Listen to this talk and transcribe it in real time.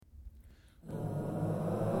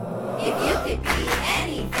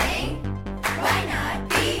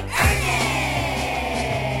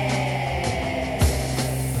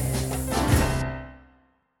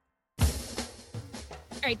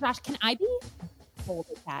Josh, can I be bold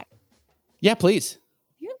with that? Yeah, please.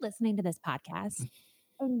 If you're listening to this podcast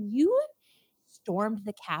and you stormed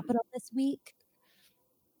the Capitol this week,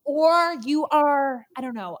 or you are, I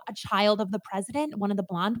don't know, a child of the president, one of the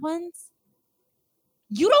blonde ones,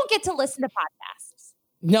 you don't get to listen to podcasts.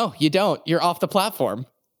 No, you don't. You're off the platform.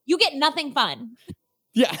 You get nothing fun.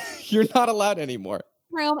 Yeah, you're not allowed anymore.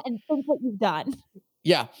 Room and think what you've done.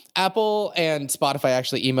 Yeah, Apple and Spotify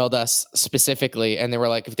actually emailed us specifically, and they were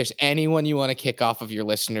like, if there's anyone you want to kick off of your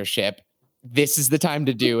listenership, this is the time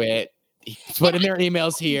to do it. Put in their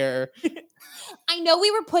emails here. I know we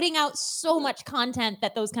were putting out so much content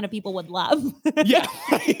that those kind of people would love. Yeah,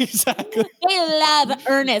 exactly. They love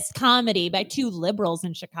earnest comedy by two liberals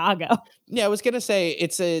in Chicago. Yeah, I was going to say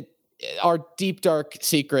our deep dark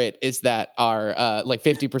secret is that our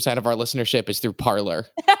 50% of our listenership is through Parler.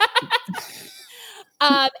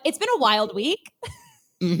 It's been a wild week.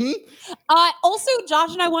 Mm-hmm. Also,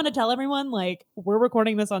 Josh and I want to tell everyone, like, we're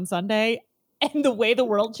recording this on Sunday, and the way the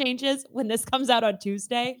world changes when this comes out on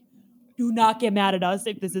Tuesday, do not get mad at us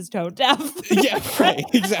if this is tone deaf. Yeah, right.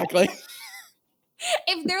 Exactly.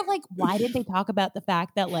 If they're like, why did they talk about the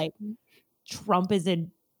fact that, like, Trump is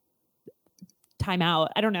in timeout?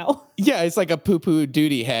 I don't know. Yeah, it's like a poo-poo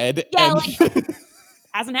duty head. Yeah, like,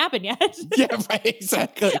 hasn't happened yet. Yeah, right.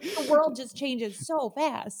 Exactly. The world just changes so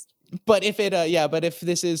fast. But if if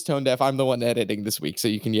this is tone deaf, I'm the one editing this week, so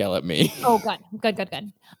you can yell at me. Oh, good.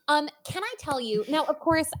 Can I tell you now? Of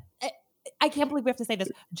course, I can't believe we have to say this.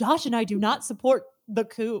 Josh and I do not support the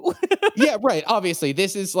coup. Yeah, right. Obviously,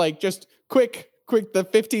 this is like just quick. The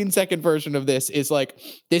 15-second version of this is like,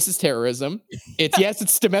 this is terrorism.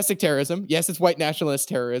 It's domestic terrorism. Yes, it's white nationalist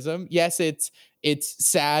terrorism. Yes, it's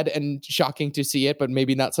sad and shocking to see it, but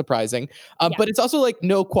maybe not surprising. But it's also like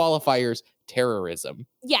no qualifiers. Terrorism.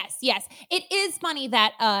 Yes. It is funny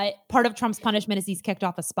that part of Trump's punishment is he's kicked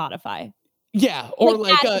off of Spotify. Yeah, or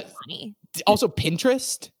funny. Also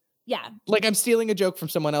Pinterest. Yeah. Like, I'm stealing a joke from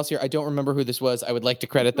someone else here. I don't remember who this was. I would like to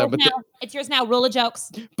credit them. It's yours now. Rule of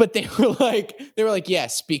jokes. But they were like,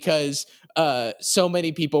 yes, because so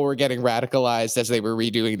many people were getting radicalized as they were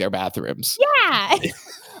redoing their bathrooms. Yeah.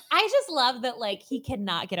 I just love that, like, he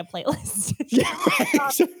cannot get a playlist. Yeah,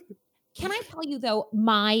 right. Can I tell you, though,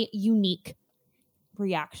 my unique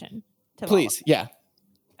reaction to Please, yeah.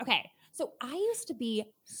 Okay. So I used to be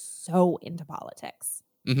so into politics.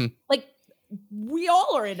 Mm-hmm. Like, we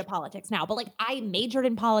all are into politics now, but like, I majored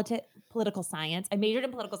in political science.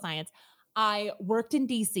 I worked in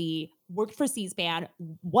DC, worked for C-SPAN,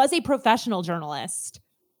 was a professional journalist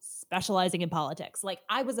specializing in politics. Like,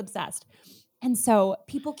 I was obsessed. And so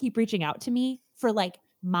people keep reaching out to me for like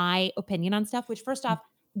my opinion on stuff, which first off,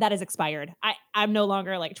 that is expired. I'm no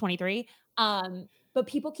longer like 23. But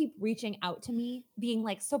people keep reaching out to me being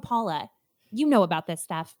like, so Paula, you know about this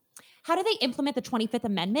stuff. How do they implement the 25th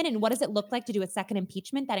Amendment? And what does it look like to do a second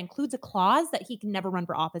impeachment that includes a clause that he can never run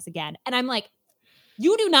for office again? And I'm like,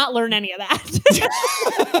 you do not learn any of that.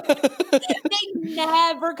 They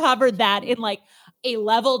never covered that in like a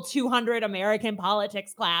level 200 American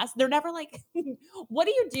politics class. They're never like, what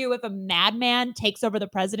do you do if a madman takes over the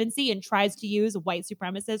presidency and tries to use a white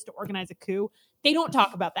supremacist to organize a coup? They don't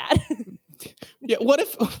talk about that. Yeah.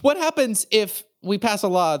 What happens if we pass a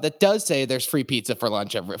law that does say there's free pizza for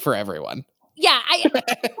lunch for everyone? Yeah. I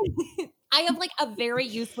have like a very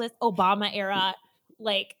useless Obama era,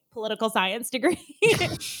 like, political science degree.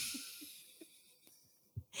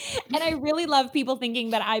 And I really love people thinking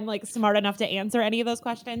that I'm like smart enough to answer any of those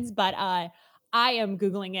questions, but I am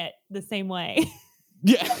Googling it the same way.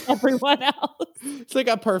 Yeah. As everyone else. It's like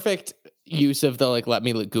a perfect use of the like, let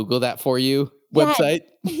me Google that for you website.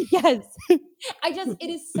 Yes. It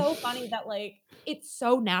is so funny that like, it's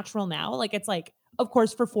so natural now. Like, it's like, of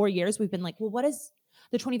course, for 4 years, we've been like, well, what does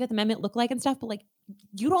the 25th Amendment look like and stuff? But like,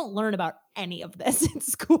 you don't learn about any of this in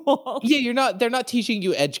school. Yeah, they're not teaching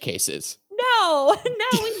you edge cases. No,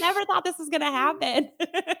 we never thought this was going to happen.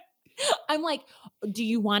 I'm like, do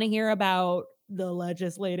you want to hear about the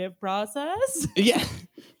legislative process? Yeah.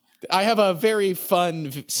 I have a very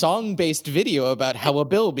fun song-based video about how a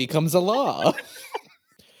bill becomes a law.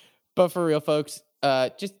 But for real, folks,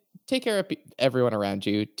 just take care of everyone around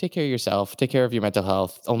you. Take care of yourself. Take care of your mental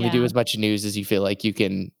health. Only do as much news as you feel like you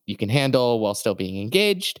can handle while still being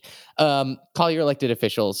engaged. Call your elected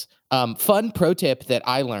officials. Fun pro tip that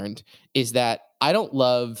I learned is that I don't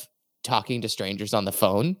love talking to strangers on the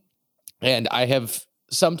phone. And I have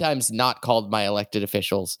sometimes not called my elected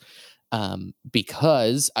officials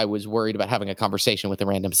because I was worried about having a conversation with a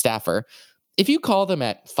random staffer. If you call them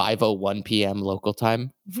at 5:01 p.m. local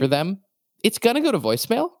time for them, it's going to go to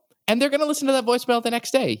voicemail. and they're going to listen to that voicemail the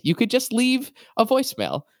next day. You could just leave a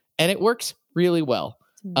voicemail, and it works really well.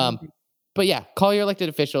 But yeah, call your elected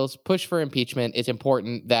officials, push for impeachment. It's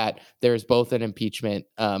important that there's both an impeachment,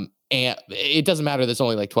 and it doesn't matter. There's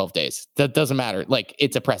only like 12 days. That doesn't matter. Like,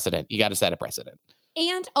 it's a precedent. You got to set a precedent.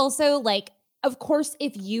 And also, like, of course,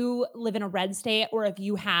 if you live in a red state or if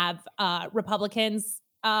you have Republicans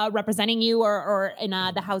representing you or in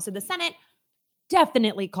the House or the Senate,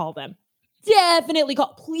 definitely call them. Definitely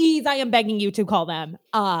call. Please, I am begging you to call them.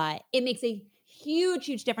 It makes a huge,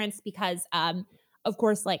 huge difference because, of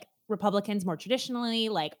course, like Republicans more traditionally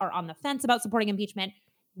like are on the fence about supporting impeachment.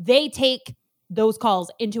 They take those calls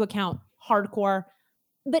into account hardcore.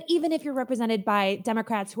 But even if you're represented by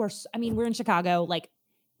Democrats who are, I mean, we're in Chicago, like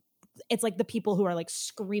it's like the people who are like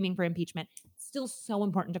screaming for impeachment. It's still so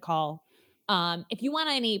important to call. If you want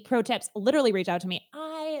any pro tips, literally reach out to me.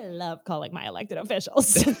 I love calling my elected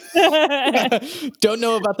officials. Don't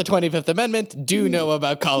know about the 25th Amendment. Do know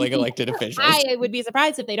about calling elected officials. I would be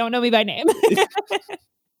surprised if they don't know me by name.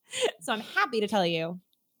 So I'm happy to tell you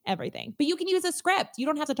everything. But you can use a script. You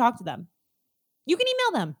don't have to talk to them. You can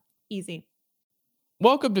email them. Easy.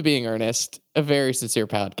 Welcome to Being Earnest, a very sincere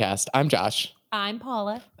podcast. I'm Josh. I'm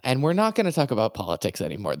Paula. And we're not going to talk about politics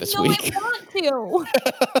anymore this week. I want to.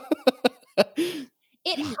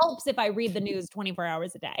 It helps if I read the news 24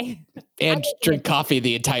 hours a day. And drink coffee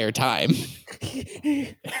the entire time.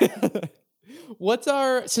 What's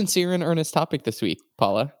our sincere and earnest topic this week,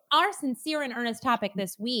 Paula? Our sincere and earnest topic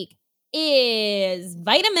this week is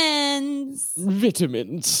vitamins.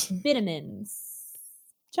 Vitamins.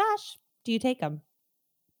 Josh, do you take them?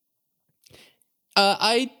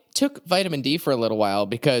 I took vitamin D for a little while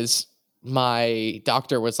because my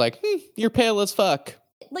doctor was like, you're pale as fuck.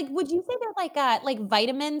 Like, would you say they're like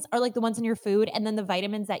vitamins are like the ones in your food, and then the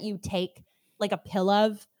vitamins that you take like a pill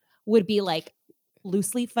of would be like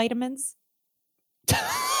loose leaf vitamins?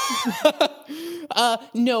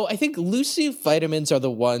 No, I think loose leaf vitamins are the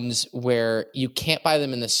ones where you can't buy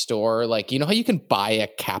them in the store. Like, you know how you can buy a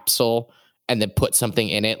capsule and then put something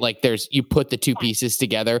in it? Like you put the two pieces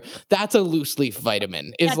together. That's a loose leaf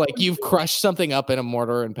vitamin. It's like you've crushed something up in a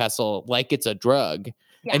mortar and pestle like it's a drug,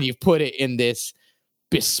 and you've put it in this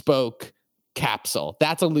bespoke capsule.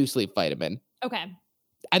 That's a loose leaf vitamin. Okay.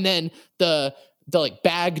 And then the like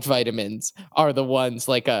bagged vitamins are the ones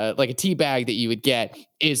like a tea bag that you would get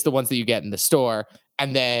is the ones that you get in the store.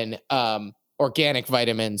 And then organic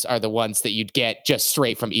vitamins are the ones that you'd get just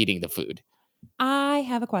straight from eating the food. I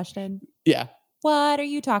have a question. Yeah. What are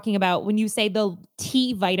you talking about when you say the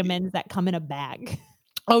tea vitamins that come in a bag?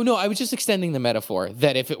 Oh, no, I was just extending the metaphor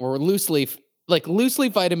that if it were loose leaf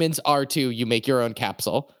vitamins are to you make your own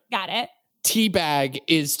capsule. Got it. Tea bag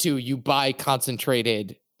is to you buy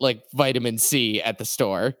concentrated like vitamin C at the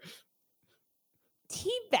store.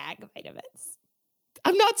 Tea bag vitamins.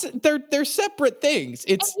 I'm not. They're separate things.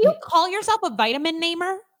 It's. And you call yourself a vitamin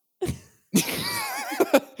namer?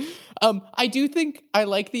 I do think I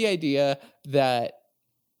like the idea that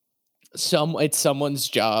it's someone's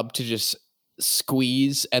job to just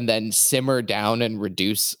squeeze and then simmer down and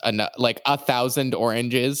reduce like 1,000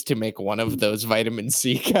 oranges to make one of those vitamin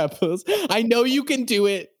C capsules. I know you can do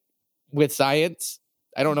it with science.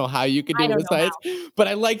 I don't know how you can do it with science, but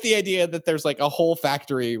I like the idea that there's like a whole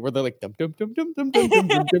factory where they're like dum dum dum dum dum dum dum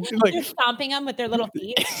dum dum, like stomping them with their little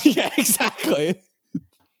feet. Yeah, exactly.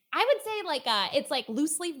 I would say like it's like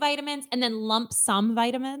loose leaf vitamins and then lump sum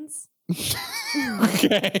vitamins.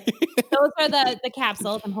 Okay. Those are the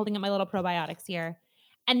capsules. I'm holding up my little probiotics here.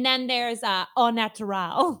 And then there's au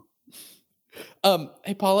natural.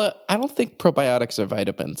 Hey Paula, I don't think probiotics are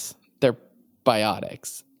vitamins. They're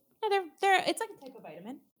biotics. No, they're it's like a type of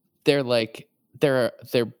vitamin. They're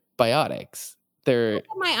biotics. They're look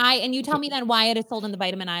at my eye, and you tell me then why it is sold in the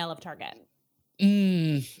vitamin aisle of Target.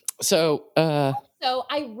 So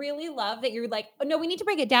I really love that you're like, oh, no, we need to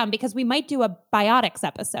break it down because we might do a biotics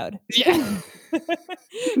episode. Yeah.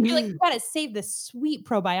 You're like, you gotta save the sweet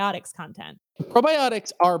probiotics content.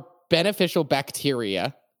 Probiotics are beneficial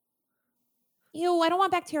bacteria. Ew, I don't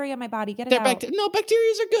want bacteria in my body. Get it out. No,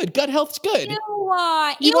 bacteria are good. Gut health's good. You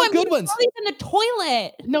want good ones. In the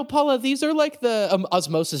toilet. No, Paula, these are like the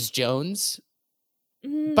Osmosis Jones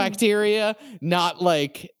bacteria, not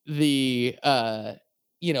like the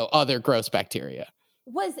other gross bacteria.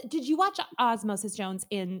 Did you watch Osmosis Jones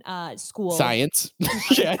in school? Science.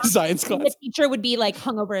 Yeah, science class. The teacher would be like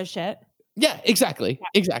hungover as shit. Yeah, exactly. Yeah.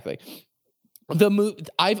 Exactly.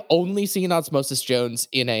 I've only seen Osmosis Jones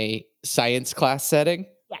in a science class setting.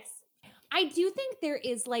 Yes. I do think there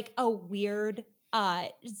is like a weird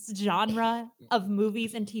genre of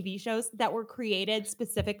movies and TV shows that were created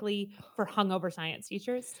specifically for hungover science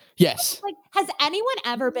teachers. Yes. Like, has anyone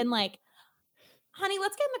ever been like, honey,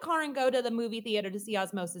 let's get in the car and go to the movie theater to see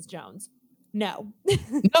Osmosis Jones? No.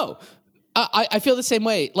 No. I feel the same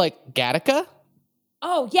way. Like Gattaca?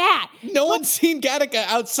 Oh, yeah. No one's seen Gattaca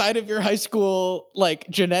outside of your high school, like,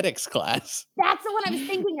 genetics class. That's the one I was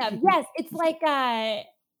thinking of. Yes. It's like, I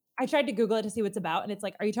tried to Google it to see what it's about. And it's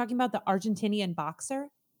like, are you talking about the Argentinian boxer?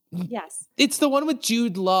 Yes. It's the one with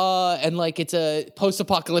Jude Law, and, like, it's a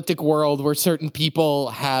post-apocalyptic world where certain people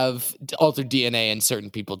have altered DNA and certain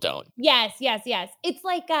people don't. Yes. It's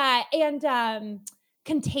like, and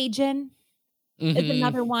Contagion is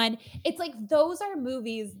another one. It's like, those are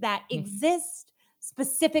movies that exist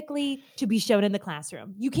specifically to be shown in the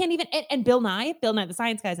classroom. You can't even, and Bill Nye the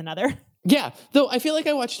Science Guy is another. Yeah, though I feel like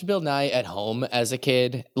I watched Bill Nye at home as a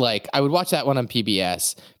kid. Like, I would watch that one on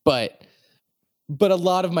PBS, but a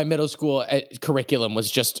lot of my middle school curriculum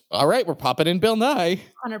was just, all right, we're popping in Bill Nye.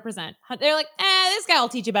 100%. They're like, this guy will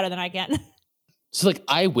teach you better than I can. So, like,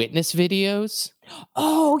 eyewitness videos.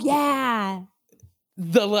 Oh, yeah.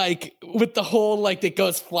 The, like, with the whole, like,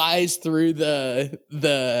 that flies through the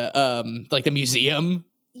museum.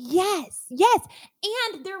 Yes.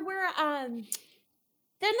 And there were, then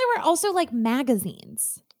there were also, like,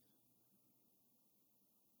 magazines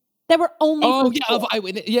that were only of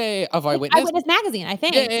Eyewitness. Yeah, of Eyewitness. Eyewitness magazine, I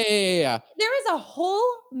think. Yeah. There is a whole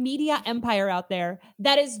media empire out there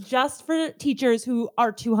that is just for teachers who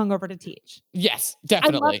are too hungover to teach. Yes,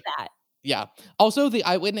 definitely. I love that. Yeah. Also, the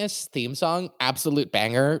Eyewitness theme song, absolute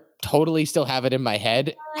banger. Totally still have it in my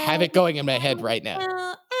head. Have it going in my head right now.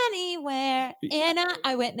 Anywhere in an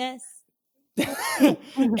Eyewitness.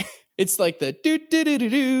 It's like the do do do do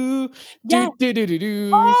do Yes. do do do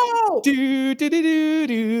do Oh! do do do do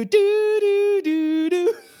do do do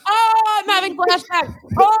do. Oh, I'm having flashbacks.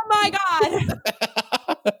 Oh my God.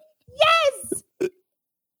 Yes.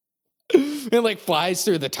 It like flies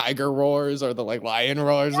through the tiger roars or the like lion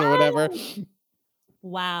roars or whatever.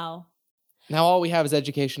 Wow. Now all we have is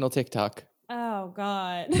educational TikTok. Oh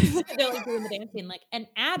God. They're like doing the dancing, like an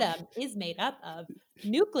atom is made up of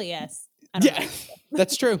nucleus. I don't know.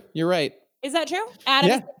 That's true. You're right. Is that true?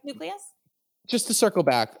 Atom is nucleus? Just to circle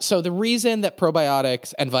back. So the reason that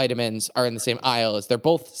probiotics and vitamins are in the same aisle is they're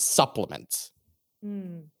both supplements.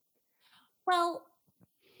 Well,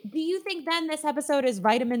 do you think then this episode is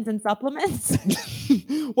vitamins and supplements?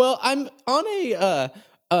 Well, I'm on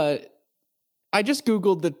I just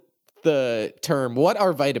Googled the term, what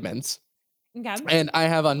are vitamins? Okay. And I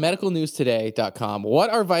have on medicalnewstoday.com, what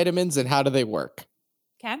are vitamins and how do they work?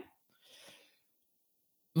 Okay.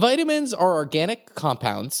 Vitamins are organic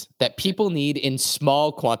compounds that people need in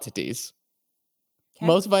small quantities. Okay.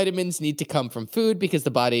 Most vitamins need to come from food because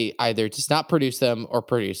the body either does not produce them or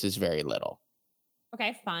produces very little.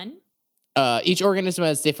 Okay, fun. Each organism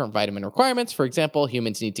has different vitamin requirements. For example,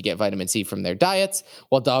 humans need to get vitamin C from their diets,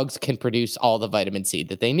 while dogs can produce all the vitamin C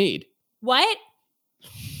that they need. What?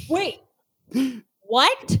 Wait.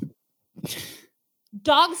 What?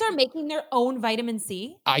 Dogs are making their own vitamin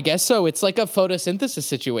C? I guess so. It's like a photosynthesis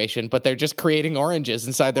situation, but they're just creating oranges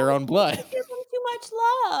inside their own blood. Give them too much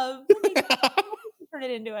love. Turn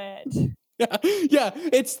it into it. Yeah,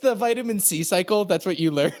 it's the vitamin C cycle. That's what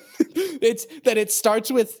you learn. It's that it starts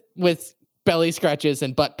with belly scratches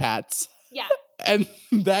and butt pats. Yeah. And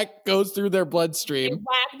that goes through their bloodstream. They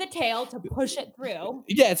wag the tail to push it through.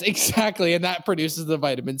 Yes, exactly. And that produces the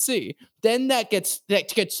vitamin C. Then that gets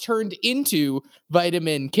turned into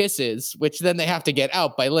vitamin kisses, which then they have to get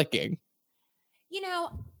out by licking. You know,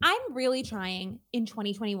 I'm really trying in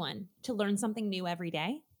 2021 to learn something new every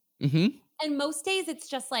day. Mm-hmm. And most days it's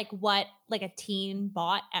just like what like a teen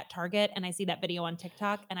bought at Target, and I see that video on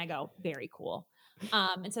TikTok and I go, very cool.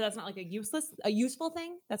 And so that's not like a useful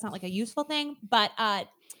thing. That's not like a useful thing. But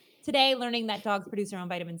today, learning that dogs produce their own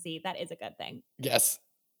vitamin C, that is a good thing. Yes.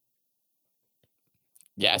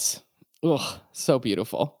 Ugh, so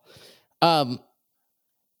beautiful. Now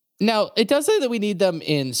it does say that we need them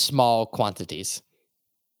in small quantities.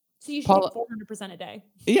 So you should take 400% a day.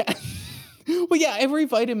 Yeah. Well, yeah, every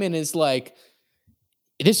vitamin is like,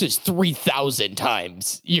 this is 3,000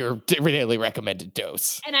 times your daily recommended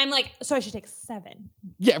dose. And I'm like, so I should take 7.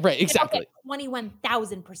 Yeah, right, exactly.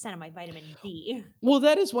 21,000% of my vitamin D. Well,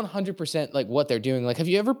 that is 100% like what they're doing. Like, have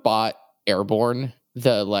you ever bought Airborne,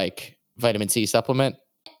 the like vitamin C supplement?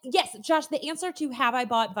 Yes, Josh, the answer to have I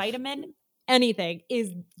bought vitamin anything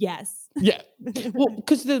is yes. Yeah. Well,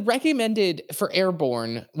 because the recommended for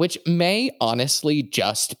Airborne, which may honestly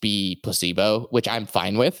just be placebo, which I'm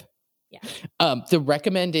fine with. Yeah. The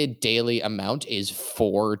recommended daily amount is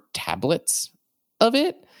 4 tablets. of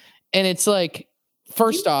it. And it's like,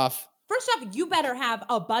 first off, you better have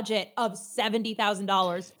a budget of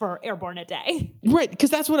 $70,000 for Airborne a day. Right, because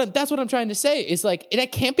that's what I'm trying to say. Is like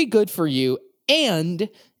that can't be good for you, and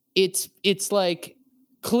it's like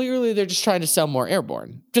clearly they're just trying to sell more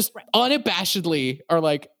Airborne, just unabashedly are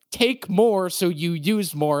like take more so you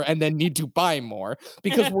use more and then need to buy more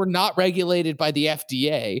because we're not regulated by the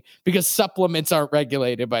FDA because supplements aren't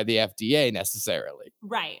regulated by the FDA necessarily.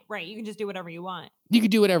 Right. You can just do whatever you want. You can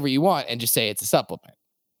do whatever you want and just say it's a supplement.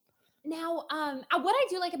 Now, what I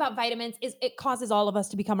do like about vitamins is it causes all of us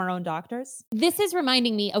to become our own doctors. This is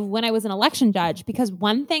reminding me of when I was an election judge, because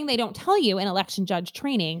one thing they don't tell you in election judge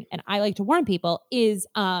training, and I like to warn people, is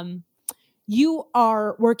you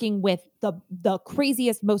are working with the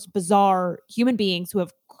craziest, most bizarre human beings who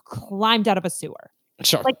have climbed out of a sewer.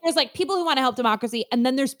 Sure. Like there's like people who want to help democracy, and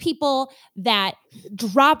then there's people that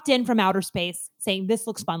dropped in from outer space saying, this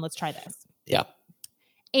looks fun, let's try this. Yeah.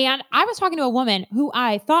 And I was talking to a woman who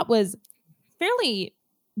I thought was fairly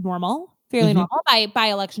normal by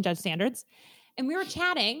election judge standards. And we were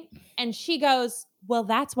chatting and she goes, well,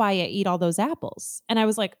 that's why I eat all those apples. And I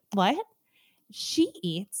was like, what? She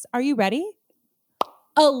eats, are you ready?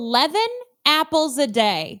 11 apples a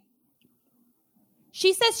day.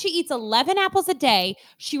 She says she eats 11 apples a day.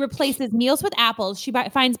 She replaces meals with apples. She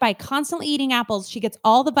finds by constantly eating apples, she gets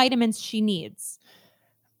all the vitamins she needs.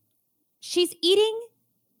 She's eating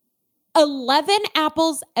 11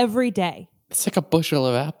 apples every day. It's like a bushel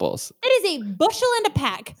of apples. It is a bushel and a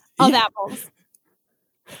pack of apples.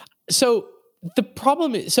 So the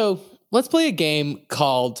problem is, let's play a game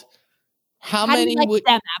called How many do you like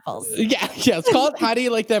them apples? Yeah, it's called How Do You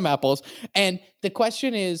Like Them Apples? And the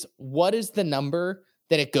question is, what is the number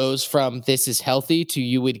that it goes from this is healthy to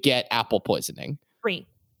you would get apple poisoning? 3.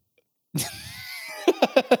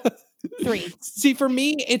 3. See, for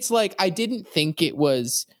me, it's like I didn't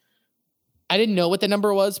know what the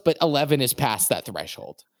number was, but 11 is past that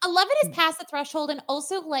threshold. 11 is past the threshold. And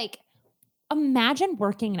also, like, imagine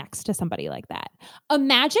working next to somebody like that.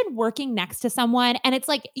 Imagine working next to someone and it's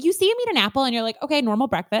like, you see him eat an apple and you're like, okay, normal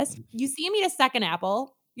breakfast. You see him eat a second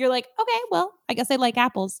apple. You're like, okay, well, I guess I like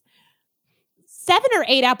apples. 7 or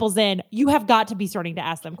 8 apples in, you have got to be starting to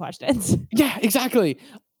ask them questions. Yeah, exactly.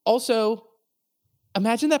 Also,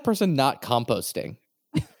 imagine that person not composting.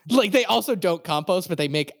 Like they also don't compost, but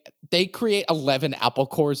they create 11 apple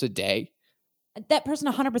cores a day. That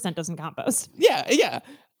person 100% doesn't compost. Yeah.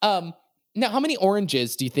 Now, how many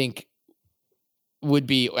oranges do you think would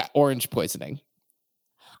be orange poisoning?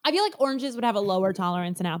 I feel like oranges would have a lower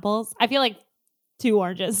tolerance than apples. I feel like 2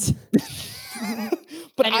 oranges.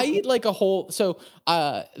 But I eat like a whole. So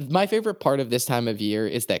my favorite part of this time of year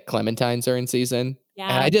is that clementines are in season. Yeah.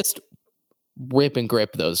 And I just rip and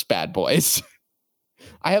grip those bad boys.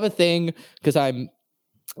 I have a thing because I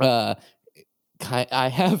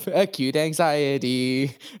have acute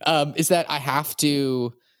anxiety. Is that I have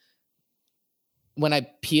to, when I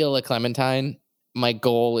peel a clementine, my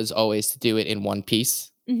goal is always to do it in one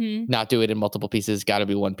piece, not do it in multiple pieces. Got to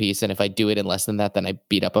be one piece. And if I do it in less than that, then I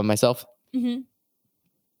beat up on myself. Mm-hmm.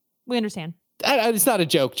 We understand. It's not a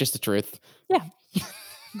joke, just the truth. Yeah.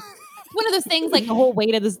 One of those things, like the whole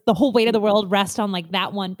weight of the world rests on like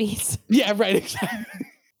that one piece. Yeah, right. Exactly.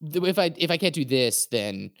 If I can't do this,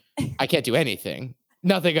 then I can't do anything.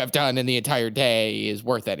 Nothing I've done in the entire day is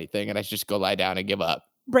worth anything, and I should just go lie down and give up.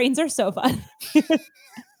 Brains are so fun.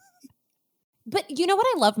 But you know what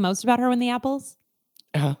I love most about Her and the Apples?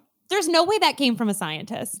 Uh-huh. There's no way that came from a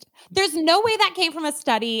scientist. There's no way that came from a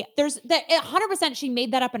study. There's that 100% she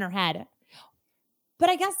made that up in her head. But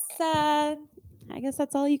I guess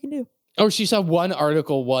that's all you can do. Oh, she saw one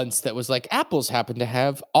article once that was like, apples happen to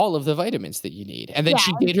have all of the vitamins that you need. And then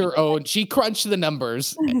she did her own, she crunched the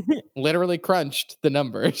numbers, literally crunched the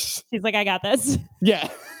numbers. She's like, I got this. Yeah.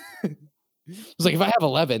 It's like, if I have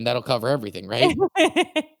 11, that'll cover everything, right?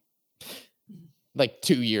 Like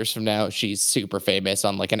 2 years from now, she's super famous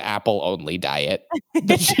on like an apple only diet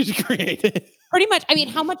that she's created. Pretty much. I mean,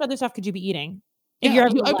 how much other stuff could you be eating? Yeah,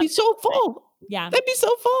 I'd be so full. Yeah. That'd be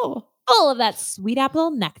so full. Full of that sweet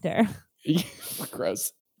apple nectar.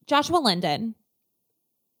 Gross. Joshua Linden.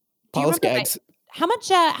 Paul's gags. How much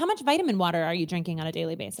vitamin water are you drinking on a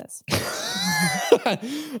daily basis?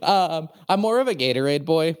 I'm more of a Gatorade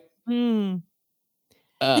boy. The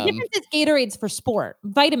difference is Gatorade's for sport,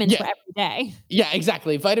 vitamins for every day. Yeah,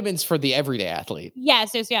 exactly. Vitamins for the everyday athlete.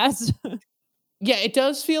 Yes. Yeah, it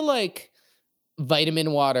does feel like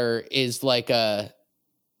vitamin water is like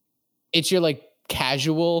it's your like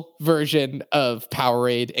casual version of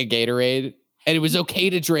Powerade and Gatorade. And it was okay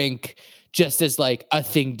to drink just as like a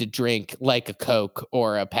thing to drink, like a Coke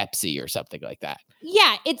or a Pepsi or something like that.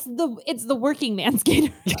 Yeah, it's the working man's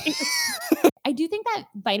Gatorade. I do think that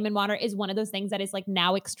vitamin water is one of those things that is like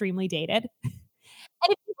now extremely dated. And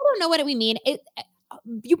if people don't know what we mean,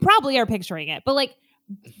 you probably are picturing it, but like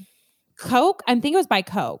Coke, I think it was by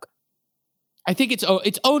Coke. I think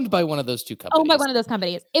it's owned by one of those two companies. Oh, by one of those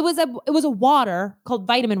companies. It was a water called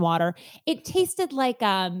vitamin water. It tasted like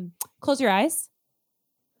close your eyes.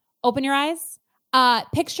 Open your eyes.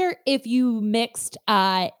 Picture if you mixed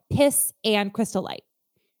piss and Crystal Light.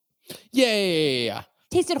 Yeah.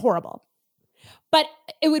 Tasted horrible. But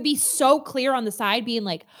it would be so clear on the side being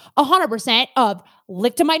like 100% of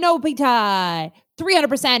lictaminopitai,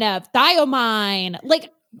 300% of thiamine,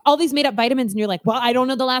 like all these made up vitamins. And you're like, well, I don't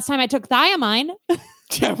know the last time I took thiamine.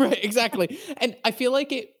 Yeah, right. Exactly. And I feel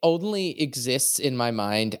like it only exists in my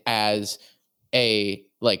mind as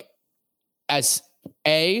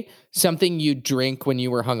something you drink when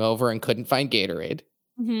you were hungover and couldn't find Gatorade.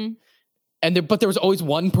 Mm-hmm. But there was always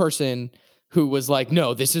one person who was like,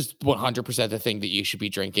 no, this is 100% the thing that you should be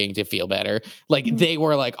drinking to feel better. Like they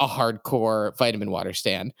were like a hardcore vitamin water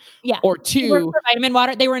stand. Yeah. Or two. For vitamin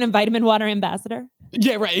water. They were a vitamin water ambassador.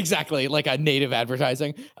 Yeah, right. Exactly. Like a native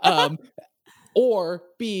advertising. Or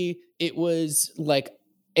B, it was like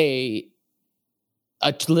a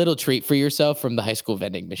little treat for yourself from the high school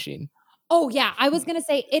vending machine. Oh, yeah. I was going to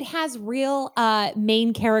say it has real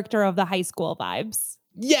main character of the high school vibes.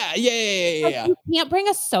 Yeah. Like, you can't bring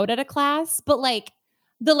a soda to class, but like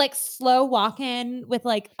the like slow walk in with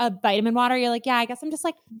like a vitamin water, you're like, yeah, I guess I'm just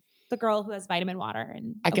like the girl who has vitamin water.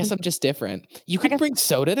 And I guess I'm just different. You could bring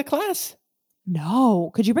soda to class?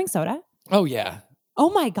 No. Could you bring soda? Oh, yeah. Oh,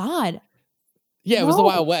 my God. Yeah, it was the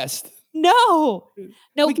Wild West. No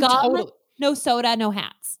gum, no soda, no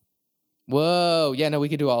hats. Whoa. Yeah, no, we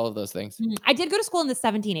could do all of those things. I did go to school in the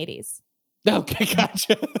 1780s. Okay,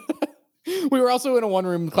 gotcha. We were also in a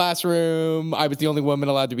one-room classroom. I was the only woman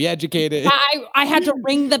allowed to be educated. I had to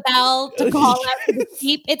ring the bell to call out to the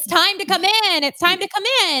sheep. It's time to come in. It's time to come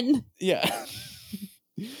in. Yeah.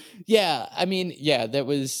 Yeah. I mean, yeah, there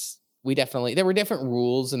were different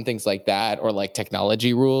rules and things like that, or like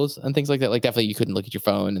technology rules and things like that. Like definitely you couldn't look at your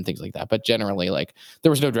phone and things like that. But generally, like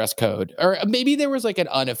there was no dress code, or maybe there was like an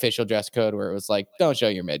unofficial dress code where it was like, don't show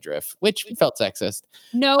your midriff, which felt sexist.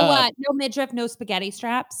 No midriff, no spaghetti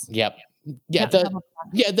straps. Yep. Yeah.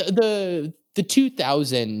 The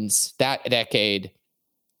 2000s, that decade,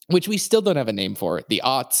 which we still don't have a name for, the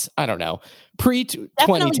aughts. I don't know. Pre-2010.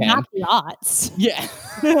 Not the aughts.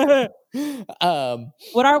 Yeah.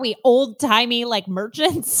 What are we, old timey like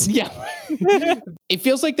merchants? Yeah. It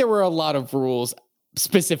feels like there were a lot of rules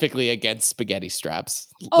specifically against spaghetti straps.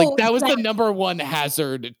 Like that was the number one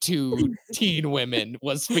hazard to teen women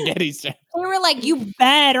was spaghetti straps. We were like, you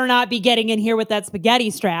better not be getting in here with that spaghetti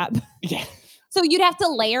strap. Yeah. So you'd have to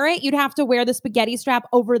layer it. You'd have to wear the spaghetti strap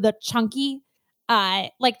over the chunky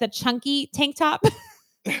tank top.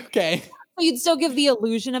 Okay. So you'd still give the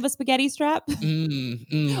illusion of a spaghetti strap.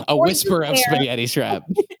 A whisper of spaghetti strap.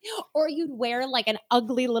 Or you'd wear like an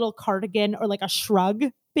ugly little cardigan or like a shrug,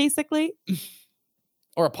 basically.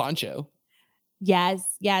 Or a poncho. Yes.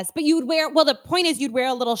 But the point is you'd wear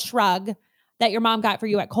a little shrug that your mom got for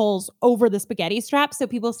you at Kohl's over the spaghetti strap so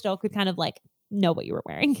people still could kind of like know what you were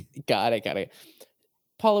wearing. Got it.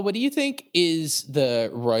 Paula, what do you think is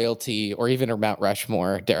the royalty or even a Mount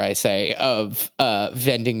Rushmore, dare I say, of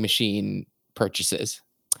vending machine purchases?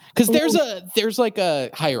 Because there's like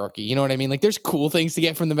a hierarchy, you know what I mean? Like there's cool things to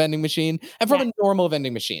get from the vending machine and from a normal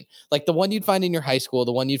vending machine. Like the one you'd find in your high school,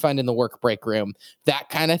 the one you'd find in the work break room, that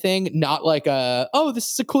kind of thing. Not like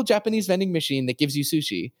this is a cool Japanese vending machine that gives you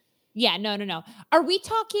sushi. Yeah, no. Are we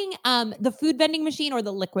talking the food vending machine or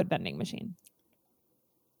the liquid vending machine?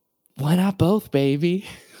 Why not both, baby?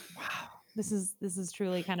 Wow. This is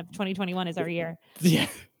truly kind of 2021 is our year. Yeah.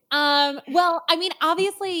 Well, I mean,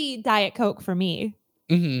 obviously Diet Coke for me.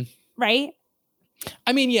 Mm-hmm. Right?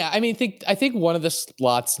 I mean, yeah. I mean, I think one of the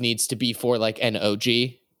slots needs to be for like an OG.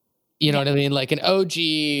 You know what I mean? Like an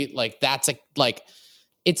OG, like that's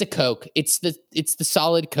it's a Coke. It's the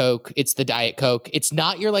solid Coke. It's the Diet Coke. It's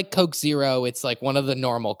not your like Coke Zero. It's like one of the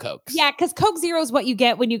normal Cokes. Yeah, because Coke Zero is what you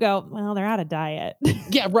get when you go, well, they're out of diet.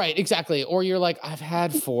 Yeah, right. Exactly. Or you're like, I've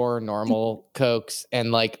had 4 normal Cokes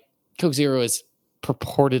and like Coke Zero is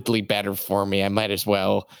purportedly better for me. I might as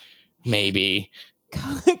well, maybe.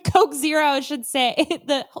 Coke Zero should say,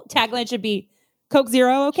 the tagline should be Coke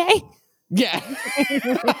Zero, okay? Yeah.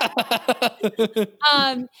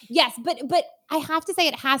 Yes, but I have to say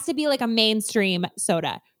it has to be like a mainstream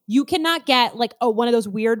soda. You cannot get like one of those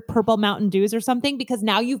weird purple Mountain Dews or something because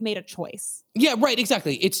now you've made a choice. Yeah, right.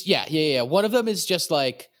 Exactly. It's yeah. One of them is just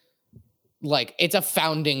like it's a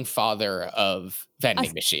founding father of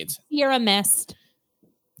vending machines. Sierra Mist.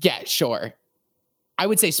 Yeah, sure. I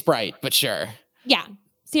would say Sprite, but sure. Yeah,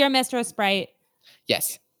 Sierra Mist or Sprite.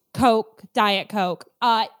 Yes. Coke, Diet Coke.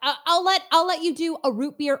 I'll let you do a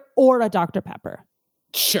root beer or a Dr. Pepper.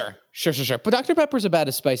 Sure. But Dr. Pepper's about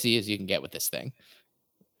as spicy as you can get with this thing.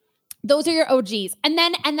 Those are your OGs. And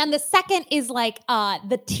then the second is like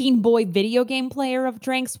the Teen Boy video game player of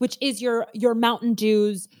drinks, which is your Mountain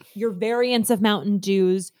Dews, your variants of Mountain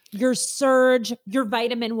Dews, your Surge, your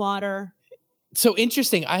vitamin water. So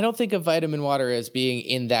interesting. I don't think of vitamin water as being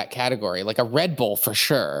in that category. Like a Red Bull for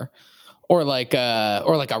sure. Or like a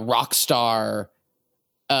Rockstar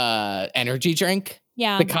energy drink.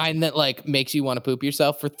 Yeah. The kind that like makes you want to poop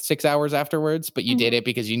yourself for 6 hours afterwards, but you did it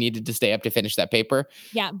because you needed to stay up to finish that paper.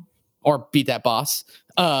 Yeah. Or beat that boss.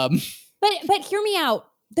 But hear me out.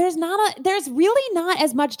 There's really not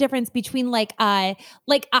as much difference between like a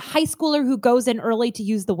high schooler who goes in early to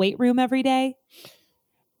use the weight room every day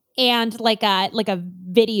and like a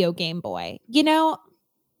video game boy. You know?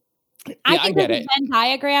 I think there's a Venn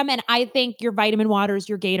diagram, and I think your vitamin waters,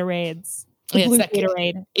 your Gatorades, blue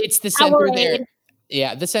Gatorade. It's the center Powerade. There.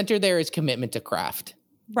 Yeah, the center there is commitment to craft.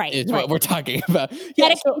 Right. Is what we're talking about.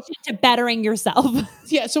 Dedication to bettering yourself.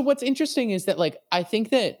 Yeah. So what's interesting is that like I think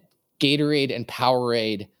that Gatorade and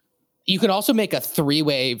Powerade, you can also make a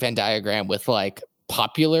 3-way Venn diagram with like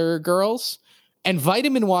popular girls, and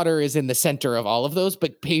vitamin water is in the center of all of those,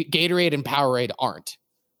 but Gatorade and Powerade aren't.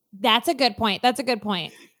 That's a good point.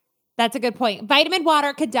 Vitamin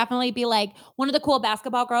water could definitely be like one of the cool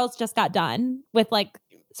basketball girls just got done with like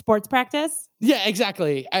sports practice. Yeah,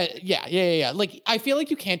 exactly. Yeah. Like, I feel like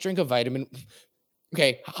you can't drink a vitamin.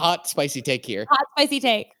 Okay, hot, spicy take here. Hot, spicy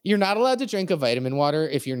take. You're not allowed to drink a vitamin water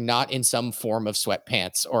if you're not in some form of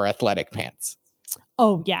sweatpants or athletic pants.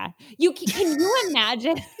 Oh, yeah. Can you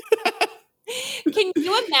imagine? Can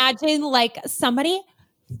you imagine like somebody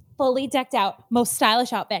fully decked out, most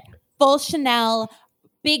stylish outfit, full Chanel,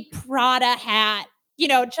 big Prada hat,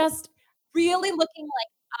 just really looking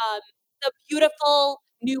like the beautiful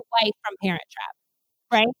new wife from Parent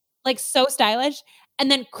Trap, right? Like so stylish,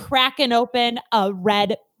 and then cracking open a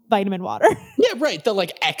red vitamin water. Yeah, right. The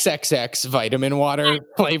like XXX vitamin water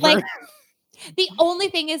flavor. Like, the only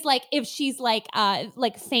thing is like if she's like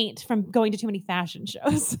faint from going to too many fashion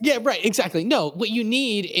shows. Yeah, right. Exactly. No, what you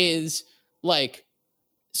need is like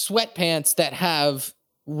sweatpants that have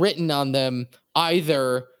written on them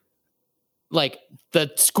either like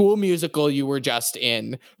the school musical you were just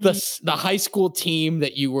in, the high school team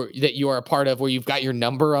that you are a part of where you've got your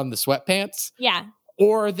number on the sweatpants. Yeah.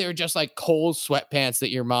 Or they're just like Kohl's sweatpants that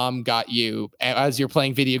your mom got you as you're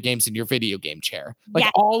playing video games in your video game chair.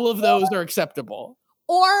 Like all of those are acceptable.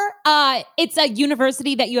 Or it's a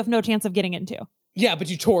university that you have no chance of getting into. Yeah, but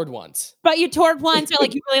you toured once. Or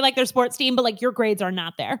like you really like their sports team, but like your grades are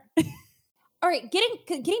not there. All right,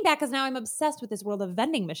 getting back, because now I'm obsessed with this world of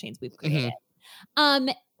vending machines we've created.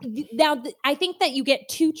 Now, I think that you get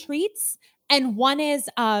two treats, and one is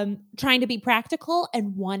trying to be practical,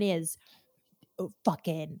 and one is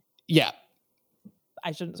fucking... Yeah.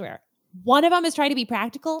 I shouldn't swear. One of them is trying to be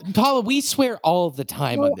practical. Paula, we swear all the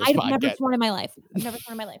time on this podcast. I've never sworn in my life.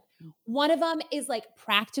 One of them is like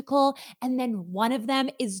practical, and then one of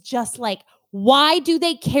them is just like, why do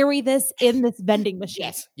they carry this in this vending machine?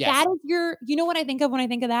 Yes. That is you know what I think of when I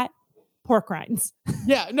think of that? Pork rinds.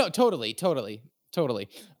 Yeah, no, totally.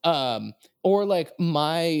 Or like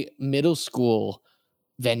my middle school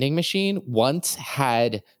vending machine once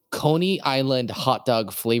had Coney Island hot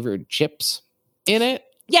dog flavored chips in it.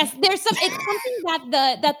 Yes, it's something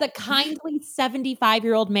that the kindly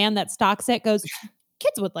 75-year-old man that stocks it goes,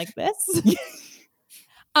 kids would like this.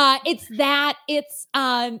 It's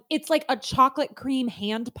like a chocolate cream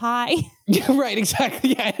hand pie. Yeah, right,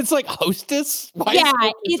 exactly. Yeah, it's like Hostess.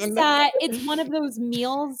 It's one of those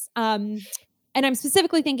meals. And I'm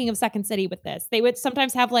specifically thinking of Second City with this. They would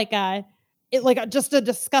sometimes have just a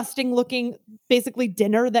disgusting looking, basically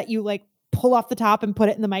dinner that you like pull off the top and put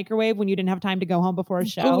it in the microwave when you didn't have time to go home before a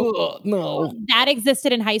show. Ugh, no. That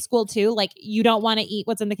existed in high school too. Like you don't want to eat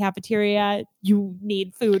what's in the cafeteria. You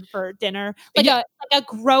need food for dinner. Like a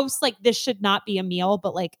gross, like this should not be a meal,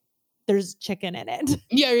 but like there's chicken in it.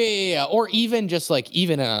 Yeah. Or even just like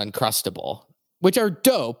even an Uncrustable, which are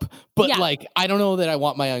dope, but like I don't know that I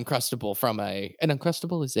want my Uncrustable from an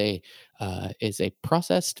Uncrustable is a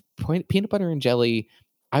processed peanut butter and jelly.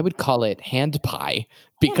 I would call it hand pie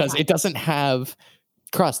because it doesn't have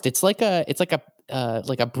crust. It's like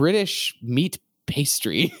a British meat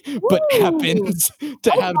pastry, but Ooh. happens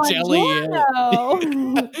to have jelly in it.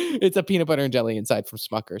 Buongiorno. It's a peanut butter and jelly inside from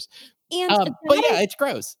Smucker's. And But yeah, it's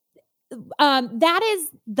gross. that is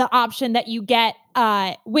the option that you get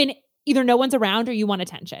when either no one's around or you want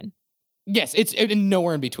attention. Yes, it's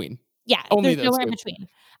nowhere in between. Yeah, Only there's those nowhere in two.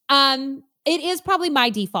 between. It is probably my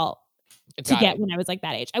default to Got get it. when I was like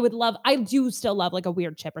that age. I do still love like a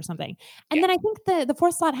weird chip or something. And Yeah. then I think the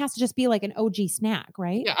fourth slot has to just be like an OG snack,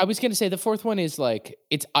 right? Yeah, I was gonna say the fourth one is like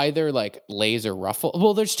it's either like Lay's or Ruffle.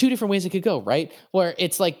 Well, there's two different ways it could go, right? Where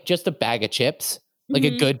it's like just a bag of chips, like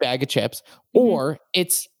a Mhm. good bag of chips, Mhm. or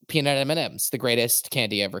it's peanut M&Ms, the greatest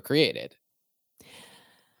candy ever created.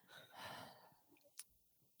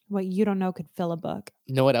 What you don't know could fill a book.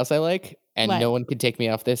 You know what else I like? And What? no one can take me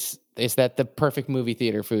off this, is that the perfect movie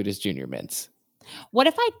theater food is Junior Mints. What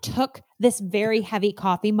if I took this very heavy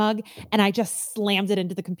coffee mug and I just slammed it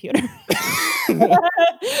into the computer?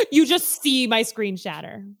 You just see my screen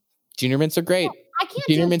shatter. Junior Mints are great. I can't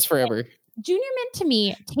Junior do Mints forever. Junior Mint to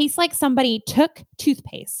me tastes like somebody took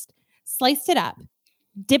toothpaste, sliced it up,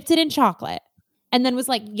 dipped it in chocolate, and then was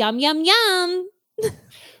like, yum, yum, yum.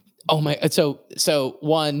 Oh my! So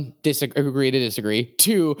one, agree to disagree.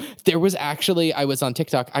 Two, there was actually, I was on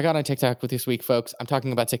TikTok. I got on TikTok with this week, folks. I'm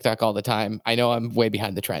talking about TikTok all the time. I know I'm way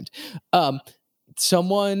behind the trend.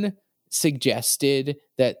 Someone suggested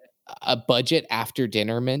that a budget after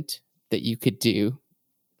dinner mint that you could do.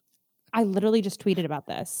 I literally just tweeted about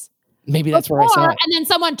this. Maybe that's where I saw it. And then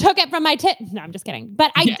someone took it from my tip. No, I'm just kidding.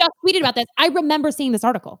 But I just tweeted about this. I remember seeing this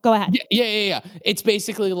article. Go ahead. Yeah. It's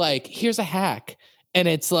basically like, here's a hack. And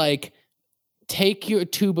it's like, take your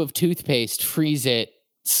tube of toothpaste, freeze it,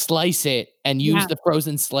 slice it, and use the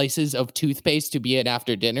frozen slices of toothpaste to be an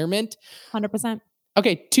after dinner mint. 100%.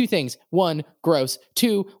 Okay, two things. One, gross.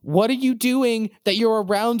 Two, what are you doing that you're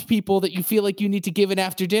around people that you feel like you need to give an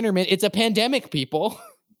after dinner mint? It's a pandemic, people.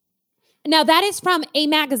 Now, that is from a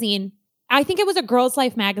magazine. I think it was a Girls'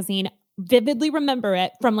 Life magazine. Vividly remember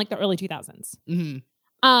it from like the early 2000s.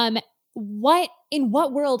 Mm-hmm. In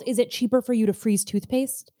what world is it cheaper for you to freeze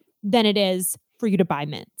toothpaste than it is for you to buy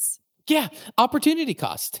mints? Yeah, opportunity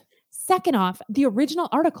cost. Second off, the original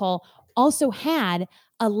article also had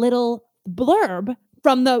a little blurb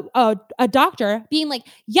from a doctor being like,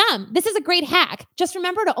 yum, this is a great hack. Just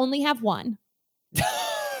remember to only have one.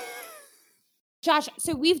 Josh,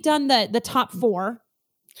 so we've done the top four.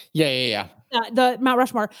 Yeah. The Mount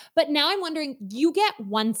Rushmore. But now I'm wondering, you get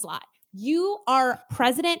one slot. You are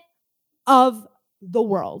president of the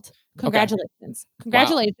world. Congratulations. Okay.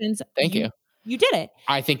 Congratulations. Wow. Thank you. You did it.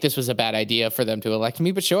 I think this was a bad idea for them to elect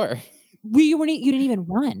me, but sure. You didn't even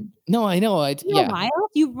run. No, I know.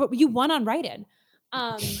 You won on write-in.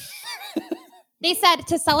 They said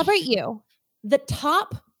to celebrate you, the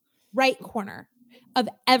top right corner of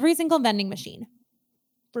every single vending machine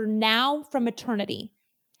for now from eternity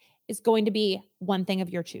is going to be one thing of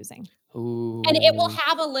your choosing. Ooh. And it will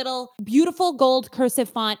have a little beautiful gold cursive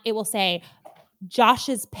font. It will say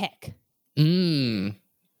Josh's pick. And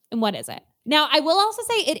what is it? Now, I will also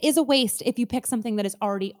say it is a waste if you pick something that is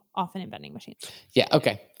already often in vending machines. Yeah.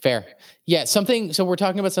 Okay. Fair. Yeah. So we're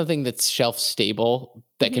talking about something that's shelf stable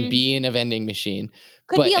that can be in a vending machine.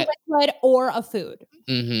 Could be a liquid or a food.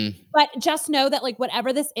 Mm-hmm. But just know that like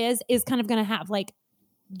whatever this is kind of going to have like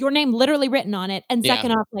your name literally written on it. And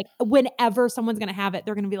second off, like whenever someone's going to have it,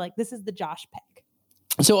 they're going to be like, this is the Josh pick.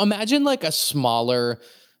 So imagine like a smaller,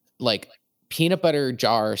 like peanut butter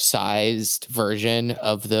jar sized version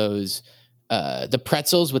of those, the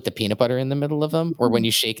pretzels with the peanut butter in the middle of them, or when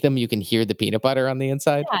you shake them, you can hear the peanut butter on the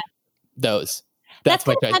inside. Yeah. Those. That's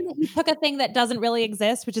my choice. You took a thing that doesn't really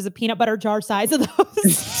exist, which is a peanut butter jar size of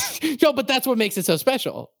those. No, but that's what makes it so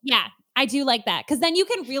special. Yeah, I do like that because then you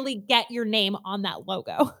can really get your name on that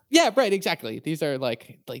logo. Yeah, right. Exactly. These are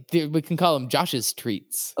like we can call them Josh's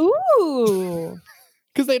treats. Ooh.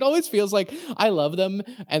 Because it always feels like I love them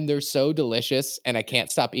and they're so delicious and I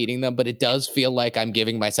can't stop eating them, but it does feel like I'm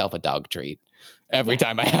giving myself a dog treat every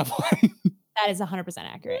time I have one. That is 100%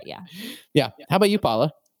 accurate. Yeah. Yeah. How about you,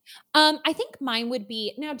 Paula? I think mine would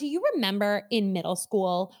be, now, do you remember in middle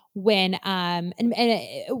school when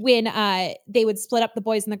they would split up the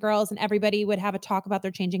boys and the girls and everybody would have a talk about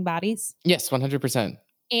their changing bodies? Yes, 100%.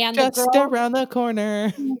 And just around the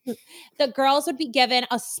corner. The girls would be given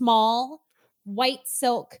a small white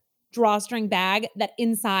silk drawstring bag that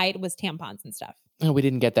inside was tampons and stuff. Oh, we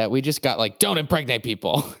didn't get that. We just got like, don't impregnate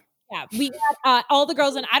people. Yeah, we got all the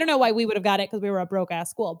girls, and I don't know why we would have got it because we were a broke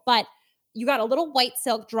ass school, but you got a little white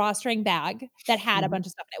silk drawstring bag that had a bunch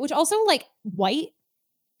of stuff in it, which also like white,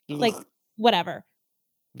 like whatever.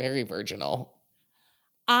 Very virginal.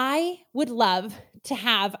 I would love to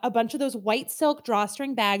have a bunch of those white silk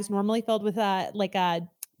drawstring bags normally filled with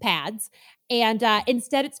pads, and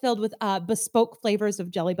instead it's filled with bespoke flavors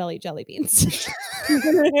of Jelly Belly jelly beans.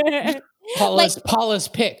 Like Paula's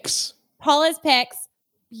Picks. Paula's Picks,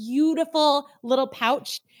 beautiful little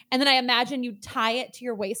pouch. And then I imagine you tie it to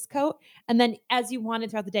your waistcoat, and then as you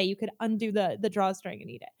wanted throughout the day, you could undo the drawstring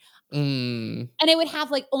and eat it. Mm. And it would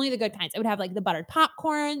have like only the good kinds. It would have like the buttered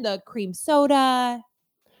popcorn, the cream soda.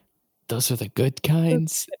 Those are the good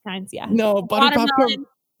kinds. Good kinds, yeah. No,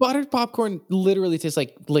 buttered popcorn literally tastes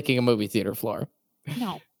like licking a movie theater floor.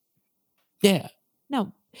 No. Yeah.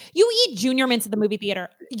 No. You eat Junior Mints at the movie theater.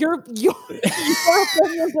 Your opinion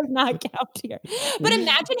does not count here. But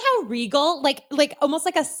imagine how Regal, like almost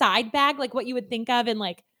like a side bag, like what you would think of in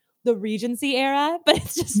like the Regency era, but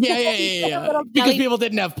it's just yeah. Because people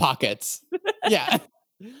didn't have pockets. Yeah.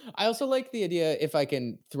 I also like the idea, if I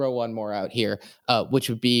can throw one more out here, which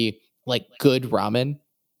would be like good ramen.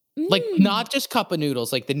 Like not just cup of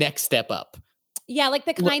noodles, like the next step up. Yeah, like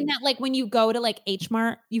the kind that like when you go to like H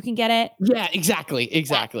Mart, you can get it. Yeah, exactly.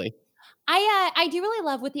 Yeah. I do really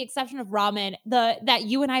love, with the exception of ramen, that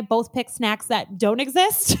you and I both pick snacks that don't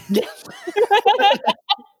exist.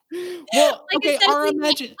 Well, like, okay, our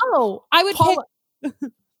imagine. Oh, I would pick.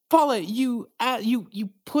 Paula, you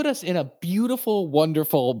put us in a beautiful,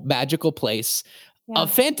 wonderful, magical place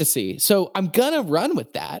of fantasy. So I'm gonna run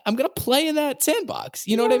with that. I'm gonna play in that sandbox.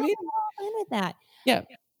 You know what I mean? I'm with that. Yeah.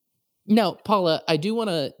 Now, Paula, I do want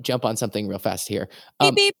to jump on something real fast here.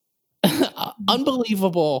 Beep, beep.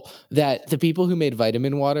 Unbelievable that the people who made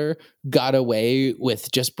vitamin water got away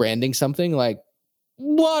with just branding something like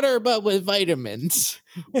water, but with vitamins.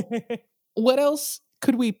 What else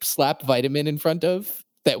could we slap vitamin in front of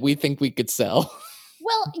that we think we could sell?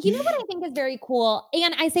 Well, you know what I think is very cool,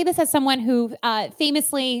 and I say this as someone who not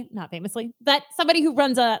famously, but somebody who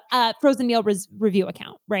runs a frozen meal review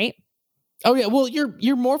account, right? Oh yeah, well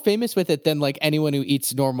you're more famous with it than like anyone who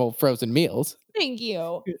eats normal frozen meals. Thank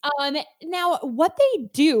you. Now what they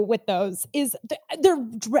do with those is they're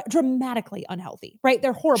dramatically unhealthy, right?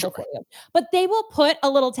 They're horrible for you. But they will put a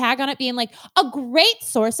little tag on it being like a great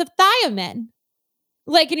source of thiamine.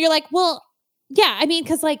 Like, and you're like, well, yeah, I mean,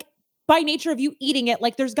 because like by nature of you eating it,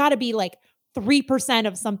 like there's got to be like 3%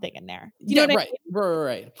 of something in there. You know what I mean?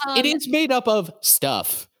 Right. It is made up of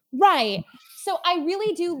stuff. Right. So I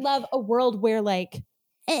really do love a world where like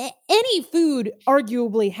any food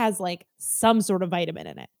arguably has like some sort of vitamin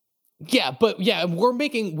in it. Yeah, but yeah,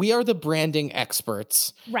 we are the branding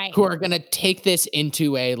experts, right? Who are going to take this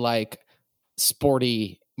into a like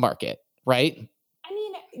sporty market, right? I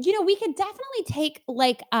mean, you know, we could definitely take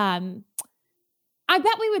like I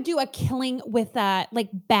bet we would do a killing with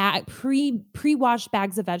like pre-washed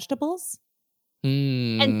bags of vegetables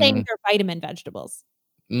and saying they're vitamin vegetables.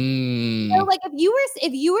 So like if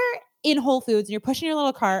you were in Whole Foods and you're pushing your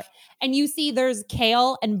little cart and you see there's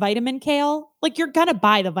kale and vitamin kale, like you're gonna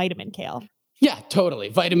buy the vitamin kale. Yeah, totally.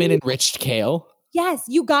 Vitamin enriched kale. Yes,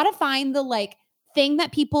 you gotta find the like thing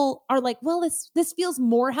that people are like, well, this feels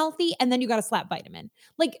more healthy, and then you gotta slap vitamin.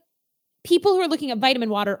 Like people who are looking at vitamin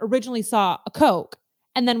water originally saw a Coke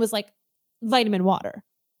and then was like vitamin water.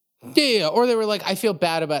 Yeah, or they were like, I feel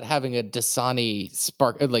bad about having a Dasani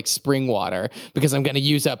spring water because I'm going to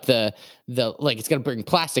use up the like it's going to bring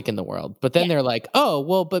plastic in the world. But then they're like, oh,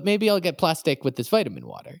 well, but maybe I'll get plastic with this vitamin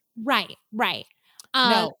water. Right.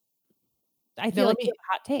 Now, I feel like you have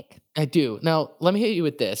a hot take. I do. Now, let me hit you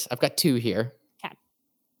with this. I've got two here. Okay.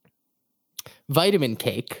 Vitamin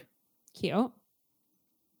cake. Cute.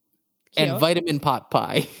 And vitamin pot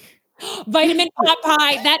pie. Vitamin pot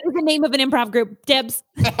pie. That is the name of an improv group. Dibs.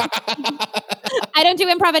 I don't do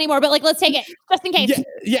improv anymore, but like, let's take it just in case.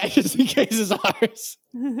 Yeah, just in case it's ours.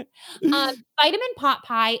 Vitamin pot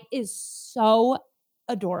pie is so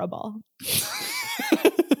adorable.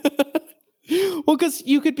 Well, because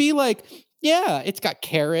you could be like, yeah, it's got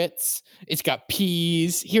carrots, it's got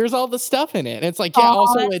peas. Here's all the stuff in it. And it's like, yeah,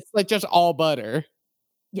 also it's like just all butter.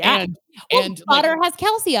 Yeah. And butter has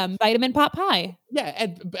calcium, vitamin pot pie. Yeah.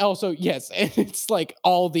 And also, yes, and it's like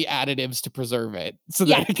all the additives to preserve it so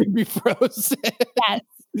that it can be frozen. Yes.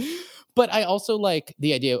 But I also like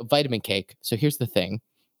the idea of vitamin cake. So here's the thing.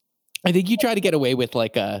 I think you try to get away with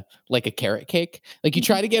like a carrot cake. Like you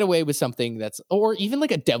try to get away with something that's, or even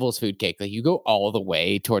like a devil's food cake. Like you go all the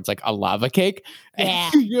way towards like a lava cake. Yeah.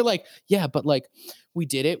 And you're like, yeah, but like we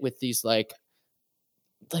did it with these like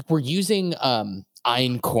we're using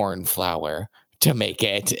einkorn flour to make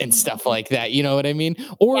it and stuff like that. You know what I mean?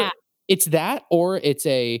 Or it's that, or it's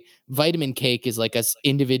a vitamin cake is like a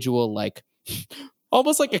individual like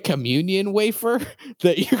almost like a communion wafer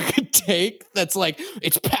that you could take that's like,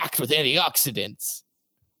 it's packed with antioxidants.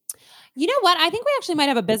 You know what? I think we actually might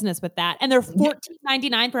have a business with that. And they're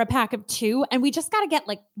 $14.99 for a pack of 2. And we just got to get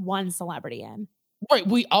like one celebrity in. Right.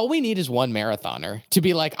 All we need is one marathoner to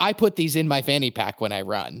be like, I put these in my fanny pack when I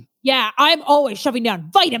run. Yeah, I'm always shoving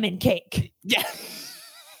down vitamin cake. Yeah.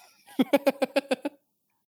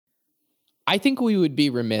 I think we would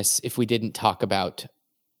be remiss if we didn't talk about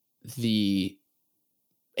the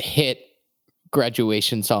hit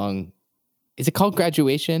graduation song. Is it called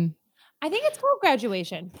Graduation? I think it's called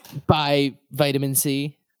Graduation. By Vitamin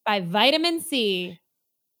C. By Vitamin C.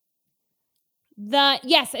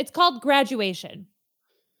 Yes, it's called Graduation.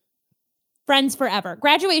 Friends Forever.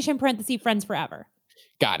 Graduation parenthesis Friends Forever.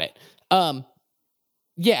 Got it.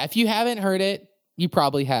 Yeah, if you haven't heard it, you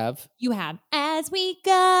probably have. You have. As we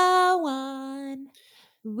go on,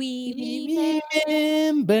 we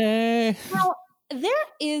remember. Now, there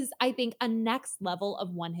is, I think, a next level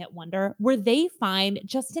of one-hit wonder where they find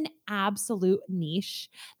just an absolute niche.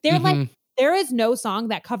 They're like, there is no song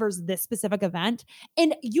that covers this specific event.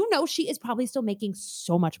 And you know she is probably still making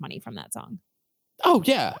so much money from that song. Oh,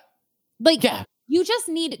 yeah. Like, yeah. You don't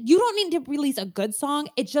need to release a good song.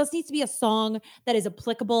 It just needs to be a song that is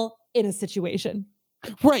applicable in a situation.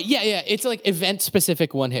 Right. Yeah. Yeah. It's like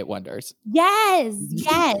event-specific one-hit wonders. Yes.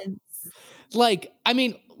 Yes. Like, I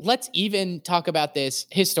mean, let's even talk about this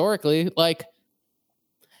historically. Like,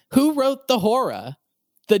 who wrote the Hora?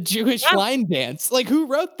 The Jewish line dance. Like, who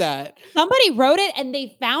wrote that? Somebody wrote it and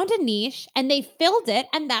they found a niche and they filled it.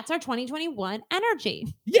 And that's our 2021 energy.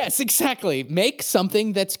 Yes, exactly. Make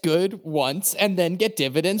something that's good once and then get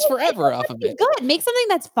dividends forever off of it. Good. Make something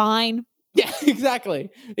that's fine. Yeah, exactly.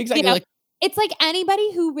 Exactly. You know, like, it's like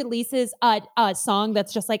anybody who releases a song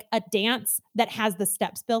that's just like a dance that has the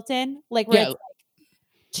steps built in. Like, where it's like,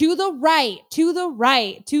 to the right, to the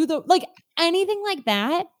right, to the, like anything like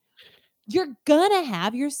that. You're gonna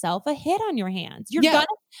have yourself a hit on your hands.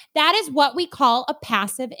 That is what we call a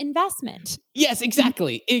passive investment. Yes,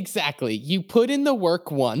 exactly. Exactly. You put in the work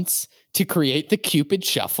once to create the Cupid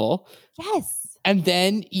shuffle. Yes. And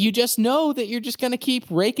then you just know that you're just gonna keep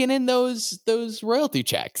raking in those royalty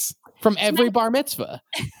checks from every bar mitzvah.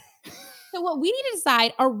 So what we need to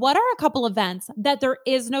decide are what are a couple events that there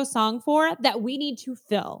is no song for that we need to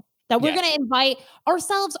fill. That we're going to invite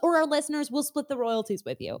ourselves or our listeners. We'll split the royalties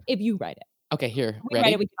with you if you write it. Okay, here. We ready?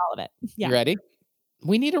 Write it, we get all of it. Yeah. You ready?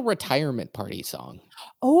 We need a retirement party song.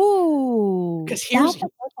 Oh, because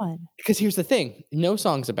here's the thing. No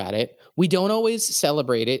songs about it. We don't always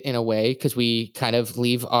celebrate it in a way because we kind of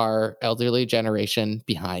leave our elderly generation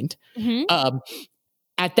behind. Mm-hmm.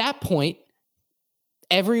 At that point,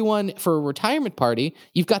 everyone for a retirement party,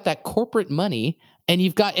 you've got that corporate money. And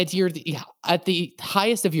you've got at the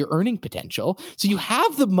highest of your earning potential. So you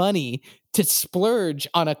have the money to splurge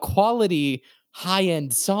on a quality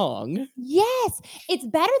high-end song. Yes. It's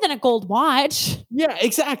better than a gold watch. Yeah,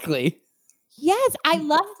 exactly. Yes, I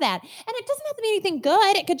love that. And it doesn't have to be anything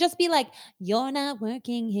good. It could just be like, you're not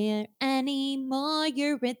working here anymore.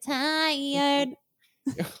 You're retired.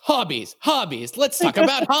 Hobbies. Let's talk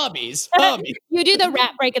about hobbies. You do the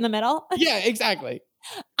rap break in the middle. Yeah, exactly.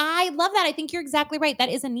 I love that. I think you're exactly right. That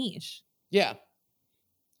is a niche. Yeah.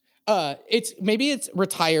 It's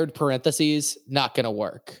retired parentheses, not gonna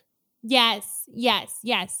work. Yes.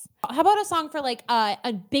 How about a song for like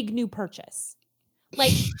a big new purchase?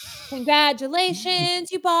 Like,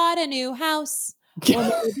 congratulations, you bought a new house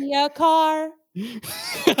or maybe a car.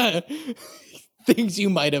 Things you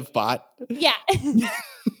might have bought. Yeah. And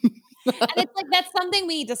it's like, that's something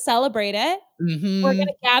we need to celebrate it. Mm-hmm. We're going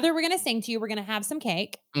to gather. We're going to sing to you. We're going to have some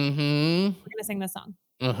cake. Mm-hmm. We're going to sing this song.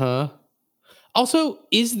 Uh-huh. Also,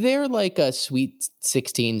 is there like a Sweet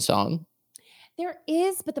 16 song? There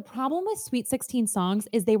is, but the problem with Sweet 16 songs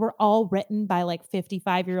is they were all written by like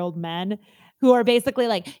 55-year-old men who are basically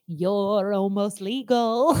like, you're almost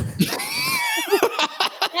legal.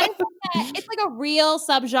 It's like a real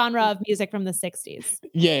subgenre of music from the 60s.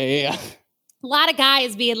 Yeah. A lot of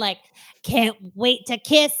guys being like, can't wait to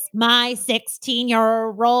kiss my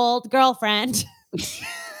 16-year-old girlfriend.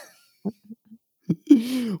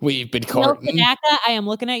 We've been courting. I am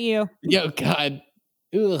looking at you. Yo, God.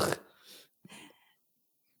 Ugh.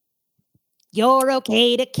 You're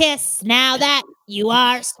okay to kiss now that you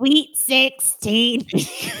are sweet 16.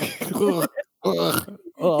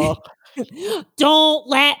 Don't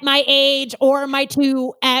let my age or my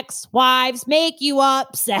 2 ex-wives make you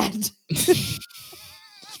upset.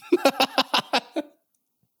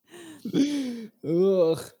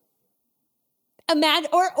 Imagine,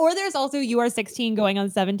 or there's also You Are 16 going on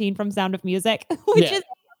 17 from Sound of Music, which is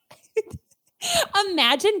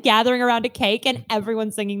Imagine gathering around a cake and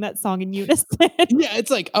everyone singing that song in unison. Yeah,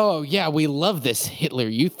 it's like, oh yeah, we love this Hitler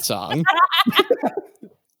Youth song.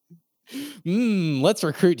 Let's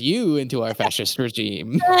recruit you into our fascist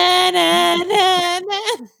regime. Yeah,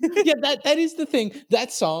 that is the thing.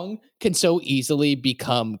 That song can so easily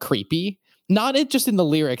become creepy. Not just in the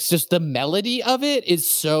lyrics, just the melody of it is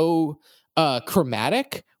so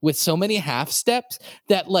chromatic with so many half steps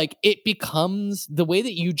that like it becomes the way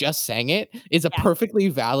that you just sang it is a perfectly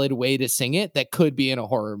valid way to sing it that could be in a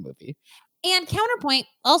horror movie. And counterpoint,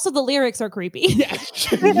 also the lyrics are creepy. Yeah.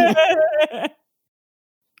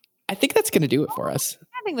 I think that's going to do it for us.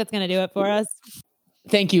 I think that's going to do it for us.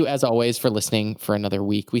 Thank you, as always, for listening for another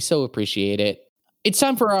week. We so appreciate it. It's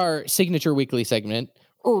time for our signature weekly segment,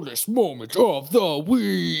 Earnest Moment of the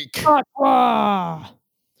Week.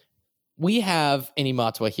 We have an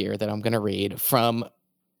Imatwa here that I'm going to read from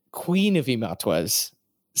Queen of Imatwas,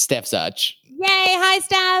 Steph Such. Yay! Hi,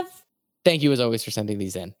 Steph. Thank you, as always, for sending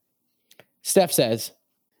these in. Steph says,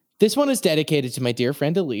 this one is dedicated to my dear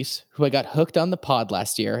friend Elise, who I got hooked on the pod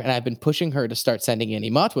last year, and I've been pushing her to start sending in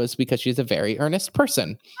Imatwas because she's a very earnest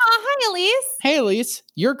person. Hi, Elise. Hey, Elise,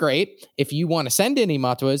 you're great. If you want to send in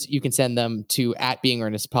Imatwas, you can send them to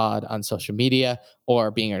 @BeingEarnestPod on social media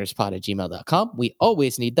or beingearnestpod@gmail.com. We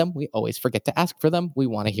always need them. We always forget to ask for them. We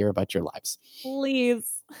want to hear about your lives.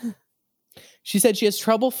 Please. She said she has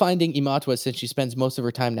trouble finding Imatwas since she spends most of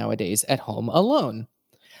her time nowadays at home alone.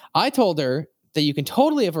 I told her that you can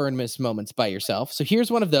totally have earnest moments by yourself, so here's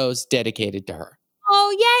one of those dedicated to her.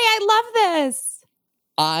 Oh, yay, I love this.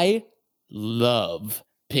 I love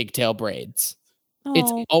pigtail braids. Oh. It's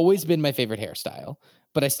always been my favorite hairstyle,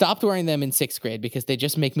 but I stopped wearing them in 6th grade because they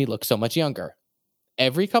just make me look so much younger.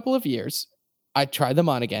 Every couple of years, I try them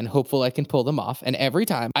on again, hopeful I can pull them off, and every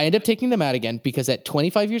time I end up taking them out again because at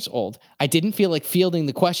 25 years old, I didn't feel like fielding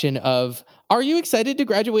the question of, are you excited to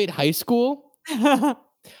graduate high school?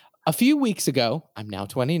 A few weeks ago, I'm now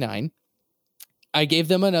 29, I gave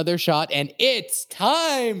them another shot, and it's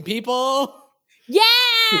time, people!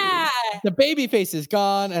 Yeah! The baby face is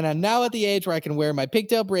gone, and I'm now at the age where I can wear my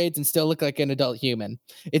pigtail braids and still look like an adult human.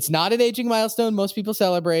 It's not an aging milestone most people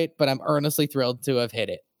celebrate, but I'm earnestly thrilled to have hit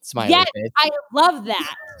it. Smiley yes, face. I love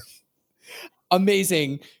that.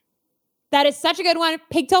 Amazing. That is such a good one.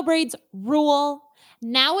 Pigtail braids rule.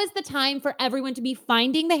 Now is the time for everyone to be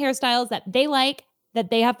finding the hairstyles that they like, that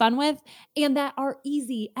they have fun with, and that are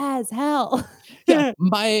easy as hell. Yeah,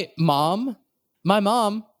 my mom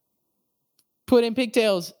put in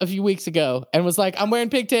pigtails a few weeks ago and was like, I'm wearing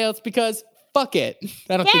pigtails because fuck it.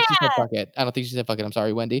 I don't think she said fuck it. I don't think she said fuck it. I'm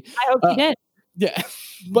sorry, Wendy. I hope she did. Yeah.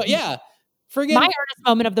 But yeah, forget my earnest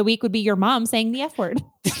moment of the week would be your mom saying the F word.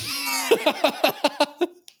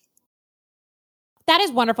 That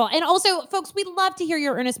is wonderful. And also, folks, we love to hear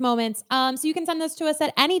your earnest moments. So you can send those to us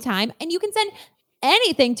at any time, and you can send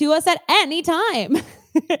anything to us at any time.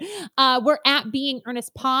 We're at Being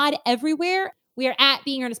Earnest Pod everywhere. We are at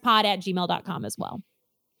beingearnestpod@gmail.com as well.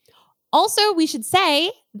 Also, we should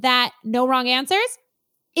say that No Wrong Answers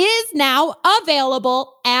is now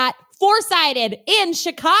available at Four-Sided in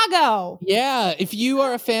Chicago. Yeah, if you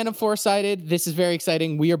are a fan of Four-Sided, this is very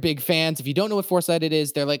exciting. We are big fans. If you don't know what Four-Sided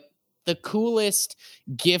is, they're like the coolest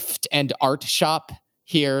gift and art shop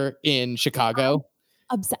here in Chicago.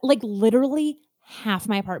 Like literally half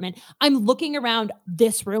my apartment. I'm looking around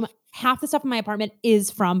this room. Half the stuff in my apartment is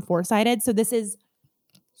from Four-Sided. So this is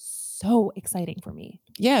so exciting for me.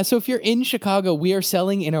 Yeah. So if you're in Chicago, we are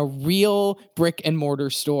selling in a real brick and mortar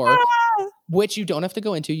store, which you don't have to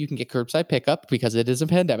go into. You can get curbside pickup because it is a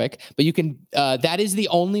pandemic, but you can, that is the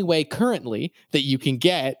only way currently that you can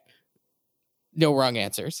get No Wrong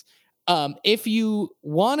Answers. If you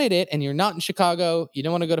wanted it and you're not in Chicago, you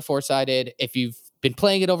don't want to go to Four-Sided. If you've been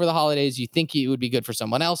playing it over the holidays, you think it would be good for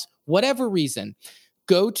someone else, whatever reason,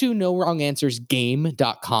 go to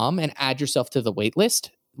NoWrongAnswersGame.com and add yourself to the wait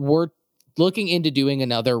list. We're looking into doing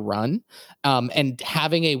another run, and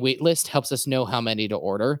having a wait list helps us know how many to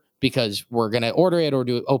order because we're going to order it or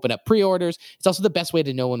open up pre-orders. It's also the best way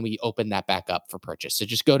to know when we open that back up for purchase. So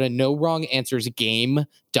just go to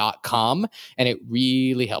NoWrongAnswersGame.com and it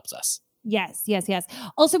really helps us. Yes.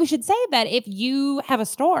 Also, we should say that if you have a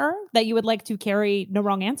store that you would like to carry No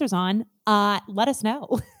Wrong Answers on, let us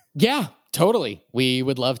know. Yeah, totally. We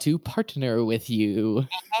would love to partner with you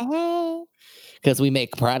because we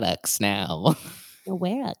make products now.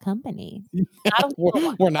 We're a company.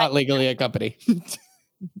 We're not legally a company.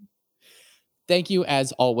 Thank you,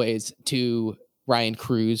 as always, to Ryan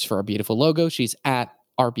Cruz for our beautiful logo. She's at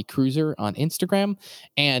RB Cruiser on Instagram,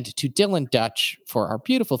 and to Dylan Dutch for our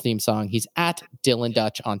beautiful theme song. He's at Dylan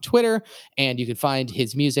Dutch on Twitter, and you can find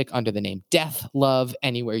his music under the name Death Love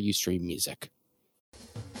anywhere you stream music.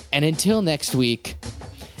 And until next week,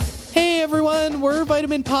 hey everyone, we're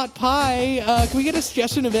Vitamin Pot Pie. Can we get a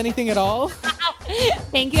suggestion of anything at all?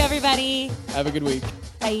 Thank you, everybody. Have a good week.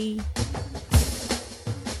 Bye.